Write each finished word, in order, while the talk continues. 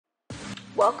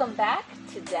Welcome back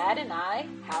to Dad and I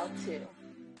How To.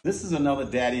 This is another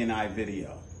Daddy and I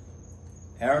video.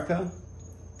 Erica,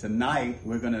 tonight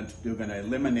we're gonna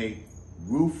eliminate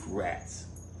roof rats.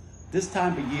 This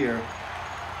time of year,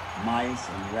 mice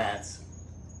and rats,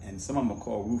 and some of them are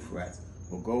called roof rats,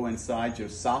 will go inside your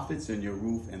soffits in your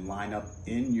roof and line up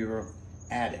in your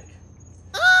attic.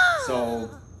 So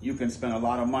you can spend a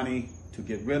lot of money to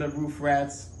get rid of roof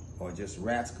rats or just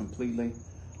rats completely.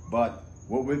 But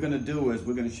what we're gonna do is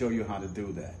we're gonna show you how to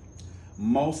do that.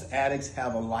 Most attics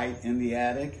have a light in the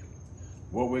attic.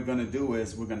 What we're gonna do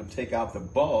is we're gonna take out the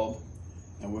bulb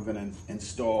and we're gonna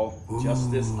install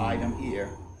just this item here,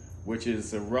 which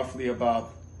is roughly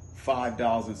about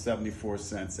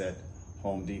 $5.74 at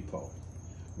Home Depot.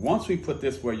 Once we put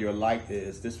this where your light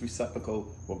is, this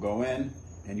receptacle will go in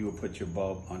and you will put your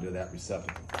bulb under that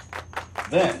receptacle.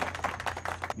 Then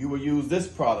you will use this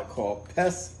product called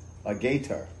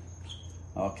PESTACATOR.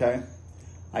 Okay,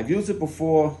 I've used it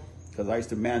before because I used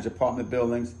to manage apartment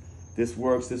buildings. This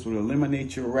works. This will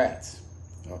eliminate your rats.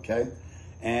 Okay,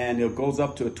 and it goes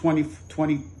up to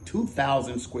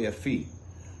 22,000 square feet.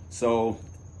 So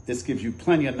this gives you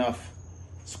plenty enough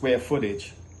square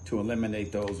footage to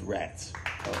eliminate those rats.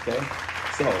 Okay,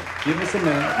 so give us a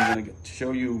minute. I'm going to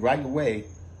show you right away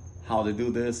how to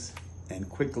do this and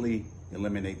quickly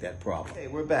eliminate that problem. Okay,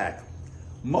 we're back.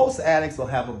 Most attics will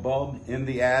have a bulb in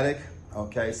the attic.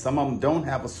 Okay, some of them don't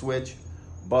have a switch,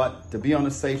 but to be on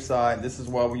the safe side, this is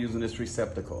why we're using this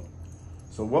receptacle.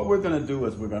 So what we're going to do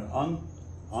is we're going to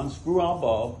unscrew our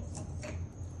bulb.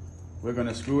 We're going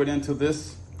to screw it into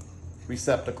this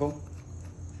receptacle.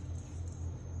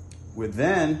 We're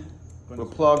then going to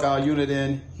plug our unit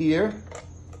in here.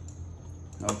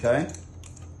 Okay,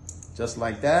 just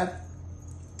like that.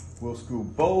 We'll screw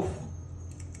both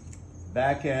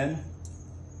back in.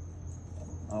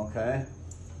 Okay.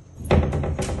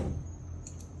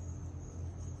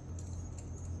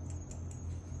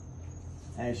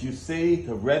 As you see,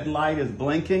 the red light is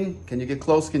blinking. Can you get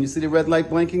close? Can you see the red light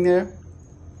blinking there?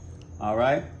 All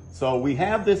right. So we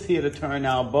have this here to turn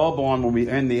our bulb on when we're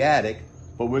in the attic,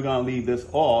 but we're going to leave this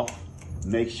off.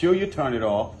 Make sure you turn it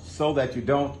off so that you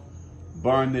don't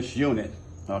burn this unit,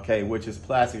 okay, which is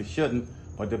plastic. It shouldn't,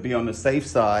 but to be on the safe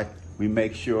side, we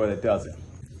make sure it doesn't.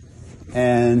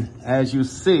 And as you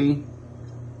see,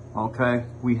 okay,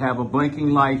 we have a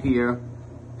blinking light here,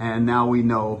 and now we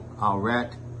know our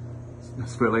rat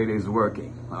spray is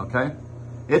working, okay?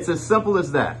 It's as simple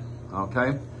as that,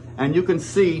 okay? And you can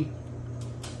see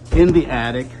in the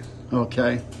attic,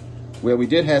 okay, where we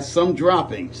did have some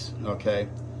droppings, okay?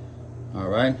 All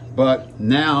right, but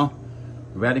now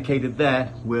eradicated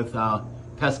that with our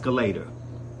PESTACATOR.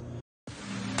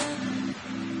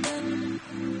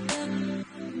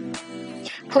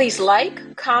 Please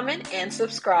like, comment, and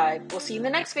subscribe. We'll see you in the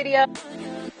next video.